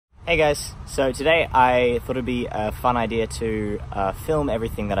Hey guys, so today I thought it'd be a fun idea to film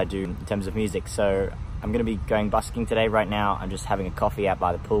everything that I do in terms of music. So I'm going to be going busking today. Right now I'm just having a coffee out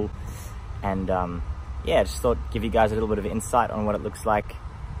by the pool, and yeah, just thought give you guys a little bit of insight on what it looks like,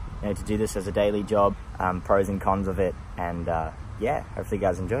 you know, to do this as a daily job, pros and cons of it, and yeah, hopefully you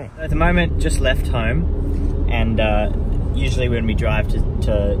guys enjoy. At the moment, just left home, and usually when we drive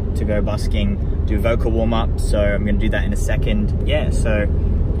to go busking, do vocal warm-up, so I'm going to do that in a second. Yeah, so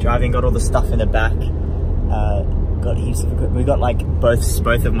driving, got all the stuff in the back, got heaps of equipment. We got like both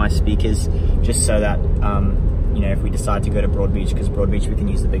of my speakers, just so that you know, if we decide to go to Broadbeach, because Broadbeach we can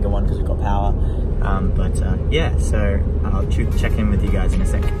use the bigger one because we've got power. Yeah, so I'll check in with you guys in a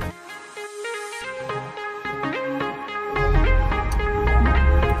second.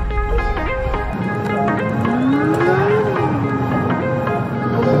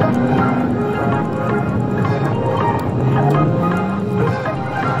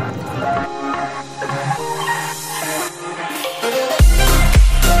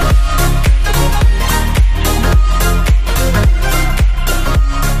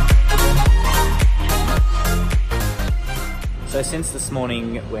 So since this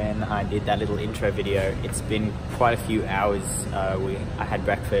morning when I did that little intro video, it's been quite a few hours. I had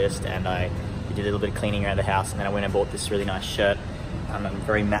breakfast and we did a little bit of cleaning around the house, and then I went and bought this really nice shirt. I'm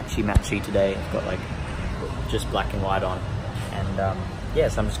very matchy today. I've got like just black and white on, and yeah,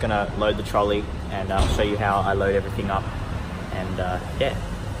 so I'm just gonna load the trolley and I'll show you how I load everything up, and yeah.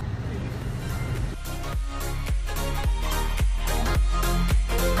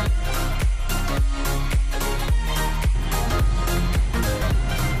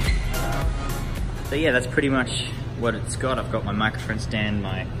 So yeah, that's pretty much what it's got. I've got my microphone stand,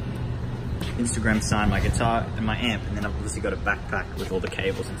 my Instagram sign, my guitar, and my amp, and then I've obviously got a backpack with all the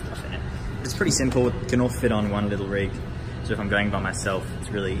cables and stuff in it. It's pretty simple. It can all fit on one little rig. So if I'm going by myself, it's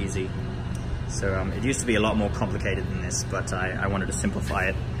really easy. So it used to be a lot more complicated than this, but I wanted to simplify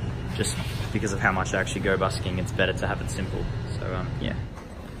it just because of how much I actually go busking. It's better to have it simple. So yeah.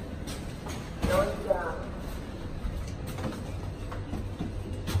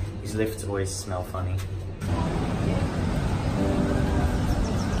 These lifts always smell funny.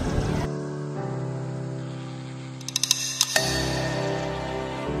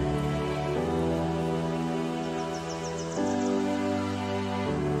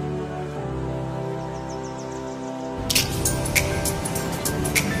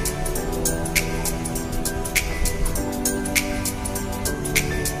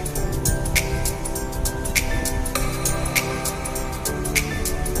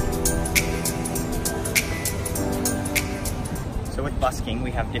 So with busking,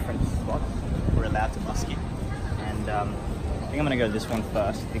 we have different spots we're allowed to busk in, and I think I'm going to go to this one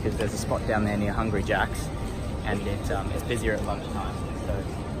first because there's a spot down there near Hungry Jack's, and it's busier at lunchtime, so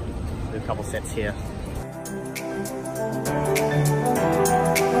do a couple sets here.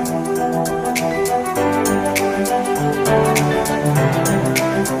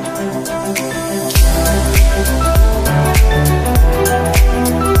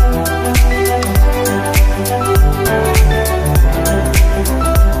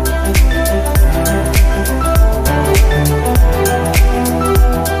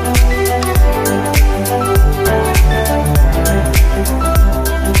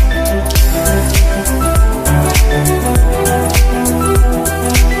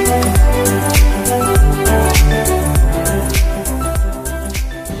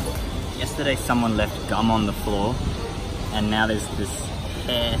 Yesterday someone left gum on the floor, and now there's this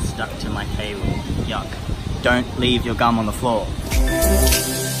hair stuck to my cable. Yuck. Don't leave your gum on the floor.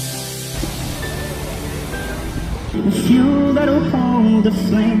 The fuel that'll hold the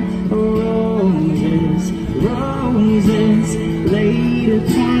flame. Roses, roses laid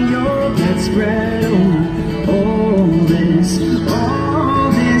upon your bedspread. All this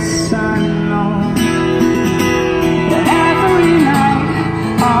I know. Every night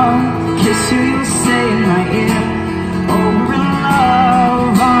I'll kiss you, you'll say in my ear, oh, we're in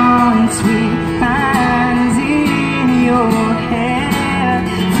love on sweet hands in your hair,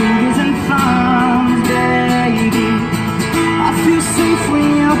 fingers and thumbs, baby. I feel safe when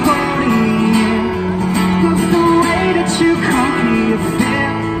you're holding me near. Love the way that you conquer your fear.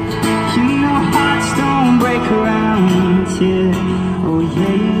 You know hearts don't break around here. Oh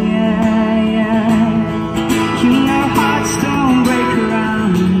yeah, yeah. You know hearts don't break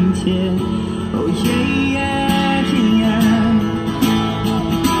around here. Oh yeah, yeah.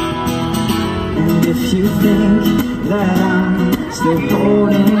 And if you think that I'm still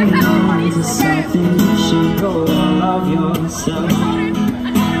holding on to something, you should go and love yourself.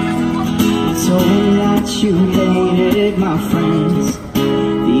 It's all that you hated, my friends.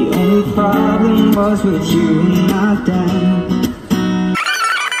 The only problem was with you and not them.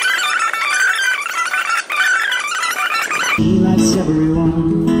 He likes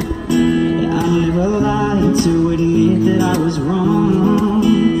everyone. I never lied to admit that I was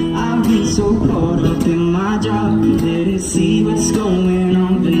wrong. I've been so caught up in my job, didn't see what's going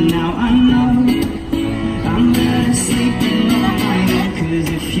on, but now I know I'm better sleeping on my head. Cause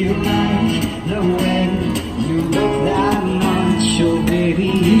if you like the way you look that much, oh baby,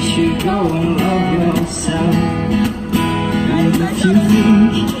 you should go and love yourself. And if you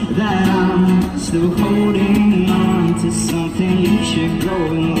think that I'm still holding on to something, you should go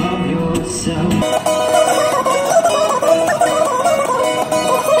and love yourself.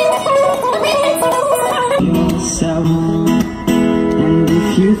 And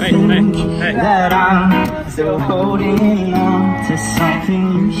if you think that I'm still holding on to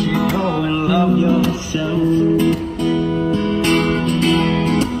something, you should go and love yourself.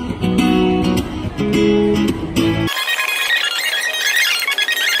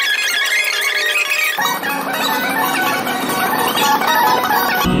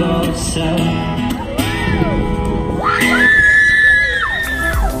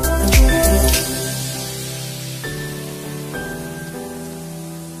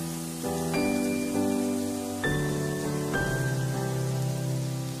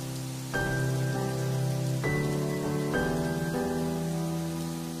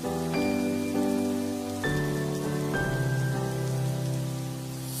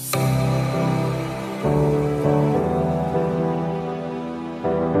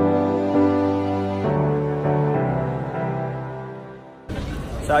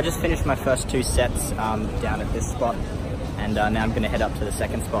 So I just finished my first 2 sets down at this spot, and now I'm going to head up to the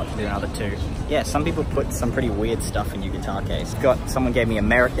second spot to do another 2. Yeah, some people put some pretty weird stuff in your guitar case. Someone gave me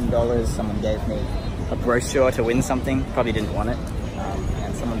American dollars, someone gave me a brochure to win something, probably didn't want it,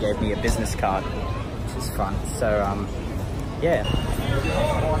 and someone gave me a business card, which is fun. So yeah.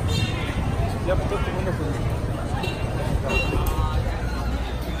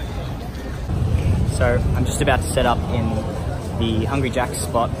 So I'm just about to set up in the Hungry Jack's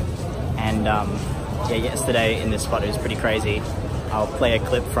spot, and yeah, yesterday in this spot it was pretty crazy. I'll play a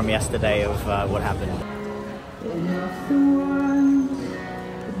clip from yesterday of what happened.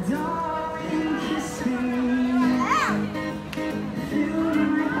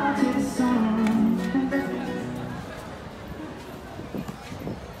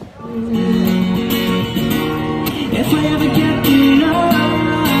 If I ever get enough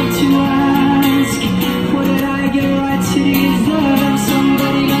to ask, what did I get right to deserve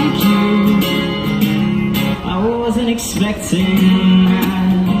somebody like you? I wasn't expecting that.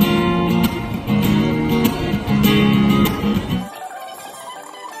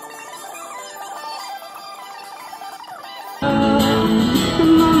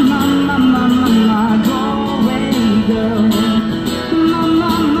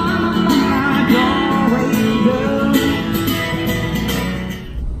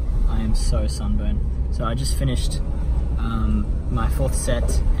 So sunburned. So I just finished my 4th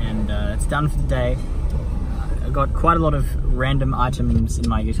set, and it's done for the day. I got quite a lot of random items in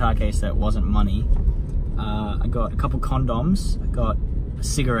my guitar case that wasn't money. I got a couple condoms, I got a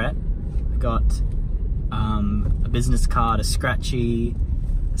cigarette, I got a business card, a scratchy,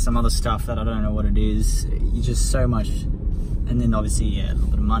 some other stuff that I don't know what it is. Just so much, and then obviously yeah, a little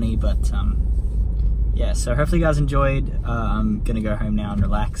bit of money, but yeah, so hopefully you guys enjoyed. I'm gonna go home now and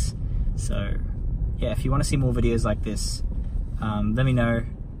relax. So yeah, if you want to see more videos like this, let me know.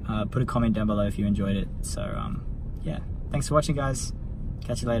 Put a comment down below if you enjoyed it. So yeah, thanks for watching guys.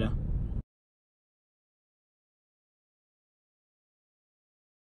 Catch you later.